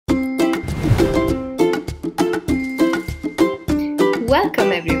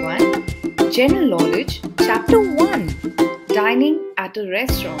Welcome everyone. General Knowledge Chapter 1, Dining at a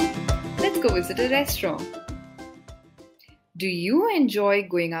Restaurant. Let's go visit a restaurant. Do you enjoy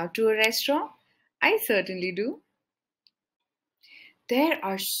going out to a restaurant? I certainly do. There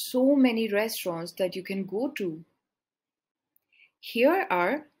are so many restaurants that you can go to. Here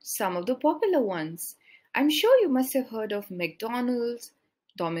are some of the popular ones. I'm sure you must have heard of McDonald's,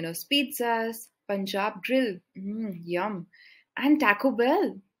 Domino's Pizzas, Punjab Grill, yum, and Taco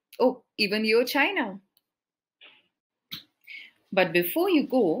Bell. Oh, even Yo China. But before you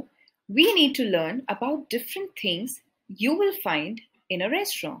go, we need to learn about different things you will find in a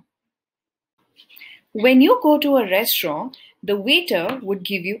restaurant. When you go to a restaurant, the waiter would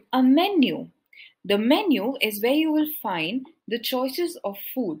give you a menu. The menu is where you will find the choices of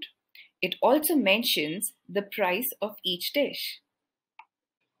food. It also mentions the price of each dish.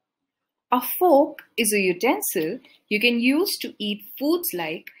 A fork is a utensil you can use to eat foods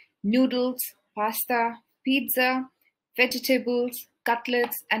like noodles, pasta, pizza, vegetables,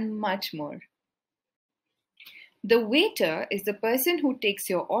 cutlets, and much more. The waiter is the person who takes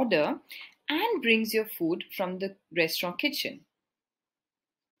your order and brings your food from the restaurant kitchen.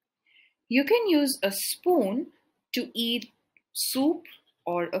 You can use a spoon to eat soup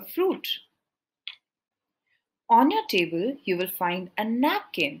or a fruit. On your table, you will find a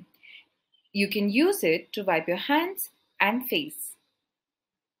napkin. You can use it to wipe your hands and face.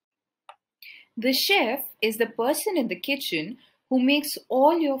 The chef is the person in the kitchen who makes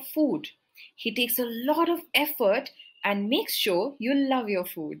all your food. He takes a lot of effort and makes sure you love your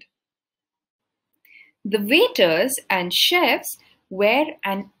food. The waiters and chefs wear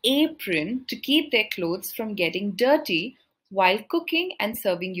an apron to keep their clothes from getting dirty while cooking and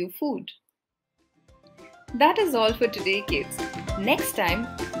serving you food. That is all for today, kids. Next time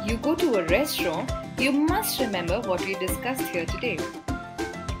you go to a restaurant, you must remember what we discussed here today.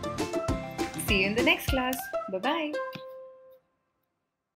 See you in the next class. Bye-bye.